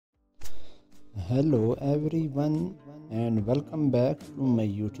Hello everyone and welcome back to my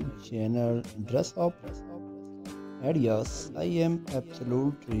YouTube channel Dress Up Ideas. I am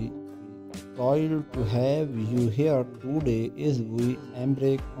absolutely thrilled to have you here today as we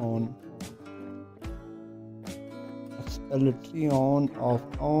embark on exploration of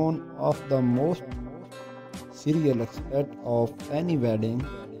one of the most serial aspect of any wedding,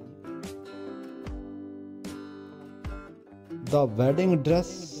 the wedding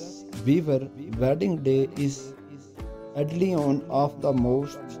dress. Weaver wedding day is adly one of the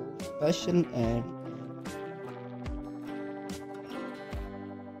most special and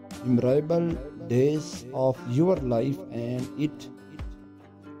memorable days of your life, and it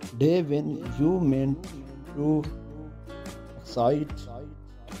day when you meant to excite,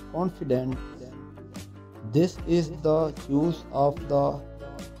 confident. This is the choice of the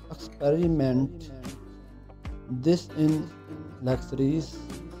experiment. This in luxuries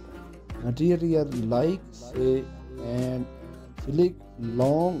material like say and silk,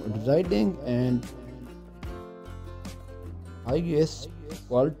 long riding and highest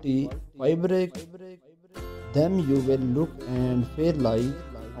quality fabric. Them you will look and feel like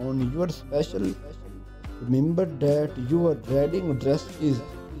on your special. Remember that your wedding dress is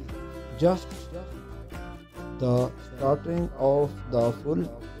just the starting of the full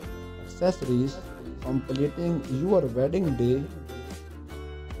accessories completing your wedding day.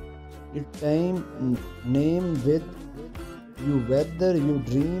 It time name with you whether you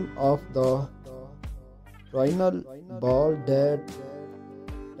dream of the final ball that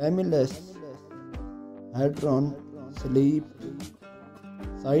timeless hadron sleep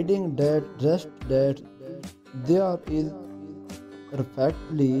siding that rest that there is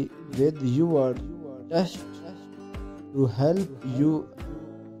perfectly with your test to help you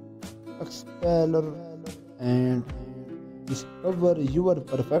explore and discover your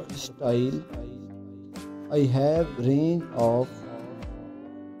perfect style. I have range of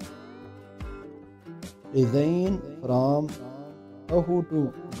design from Tahu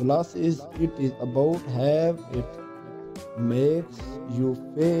to glasses. It is about have it makes you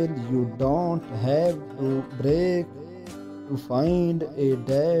feel you don't have to break to find a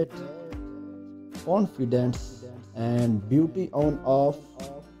that confidence and beauty on of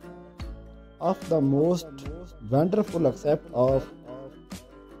the most wonderful aspect of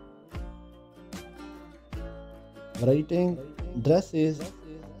writing dresses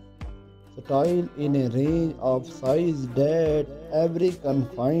style in a range of size that every can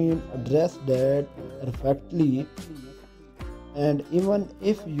find a dress that perfectly, and even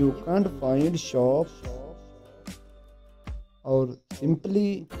if you can't find shops or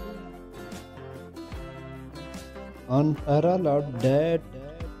simply unparalleled that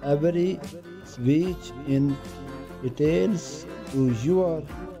every switch in details to your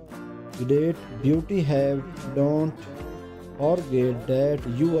great beauty have. Don't forget that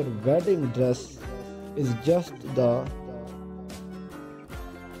your wedding dress is just the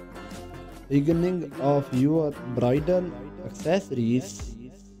beginning of your bridal accessories.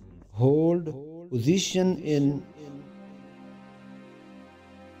 Hold position in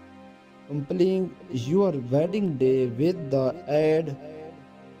completing your wedding day with the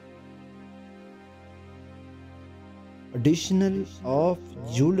additional of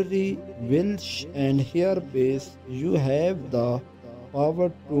jewelry, wish and hair base. You have the power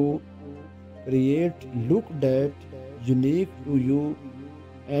to create look that unique to you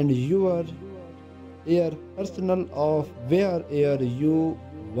and your air personal of where air you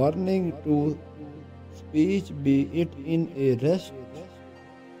warning to speech, be it in a rest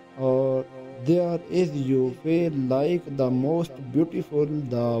or there is you feel like the most beautiful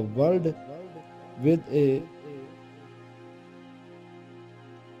the world with a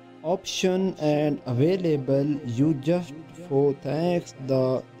option and available you just for thanks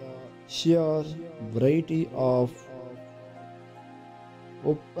the sheer variety of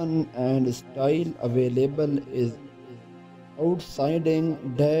open and style available is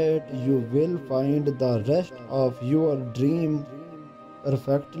outsiding that you will find the rest of your dream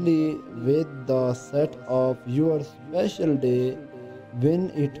perfectly with the set of your special day. When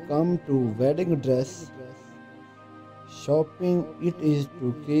it come to wedding dress shopping, it is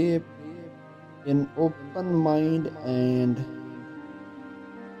to keep an open mind and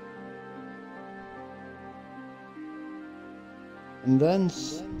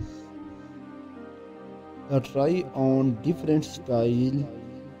embrace the try on different style.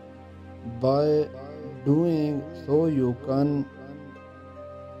 By doing so you can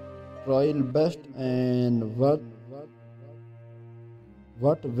trial best and what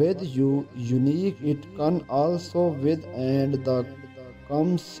with you unique it can also with and the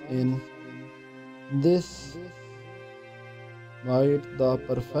comes in This might the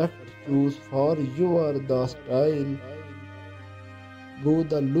perfect choice for your the style, go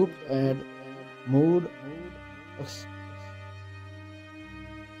the look and mood, ex-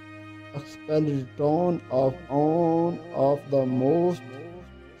 expel tone of on of the most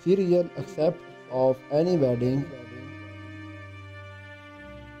serial except of any wedding.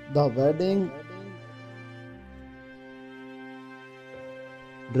 The wedding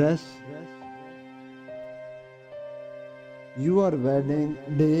dress, your wedding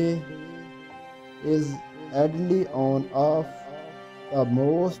day is ideally on of the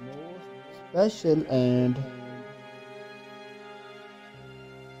most special and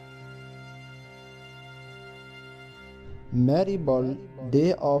memorable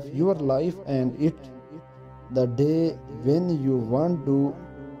day of your life, and it the day when you want to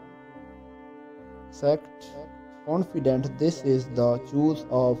act confident. This is the choice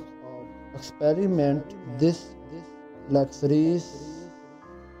of experiment this luxuries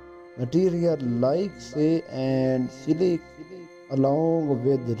material like say and silk along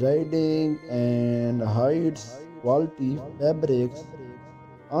with riding and hides quality fabrics.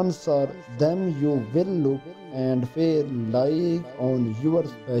 Answer them you will look and feel like on your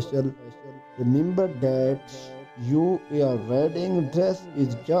special. Remember that your wedding dress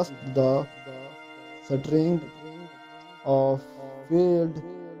is just the string of field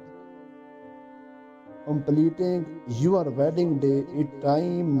completing your wedding day. It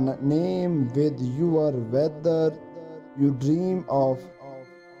time name with your whether you dream of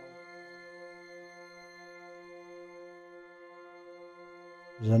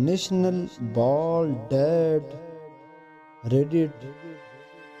the national ball dead reddit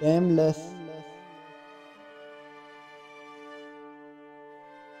timeless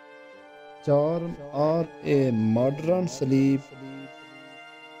charm or a modern sleep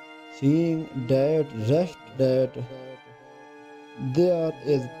seeing that rest that there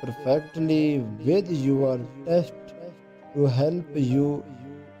is perfectly with your test to help you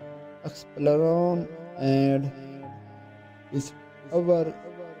explore and discover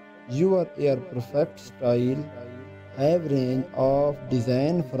your air perfect style. Have range of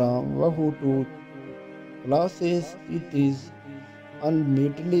design from Wahoo to classes. It is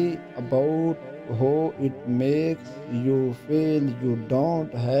ultimately about how it makes you feel. You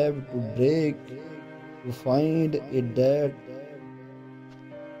don't have to break to find it that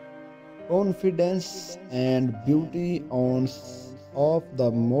confidence and beauty on of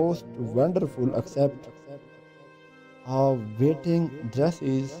the most wonderful accept of wedding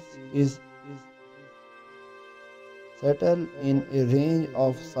dresses is settle in a range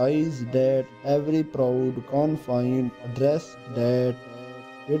of size that every proud can find a dress that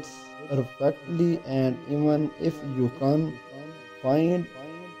fits perfectly, and even if you can find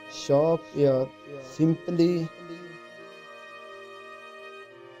shop here simply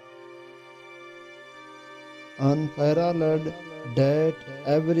unparalleled that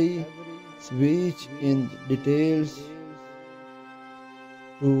every switch in details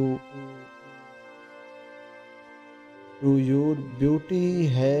to your beauty.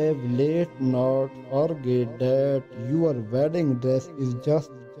 Have let not forget that your wedding dress is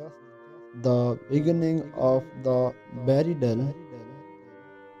just the beginning of the bridal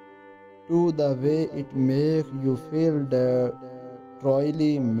to the way it make you feel that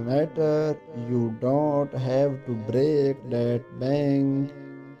truly matter. You don't have to break that bank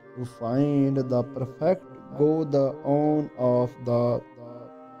to find the perfect go. The on of the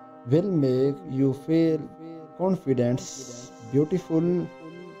will make you feel confident, beautiful,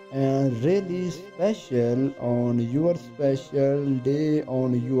 and really special on your special day.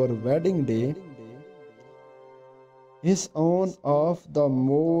 On your wedding day is one of the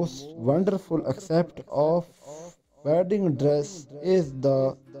most wonderful aspect of wedding dress is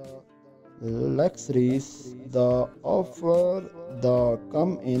the luxuries the offer. The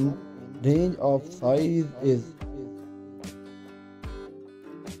come in range of size is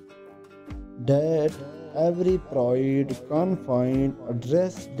that every bride can find a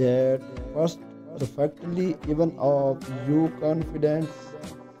dress that fits perfectly, even of you confidence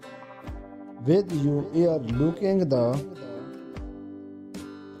with you are looking the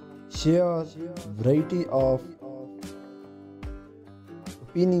sheer variety of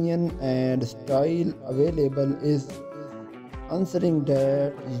opinion and style available is answering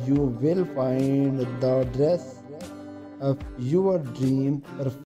that you will find the dress of your dream perfect.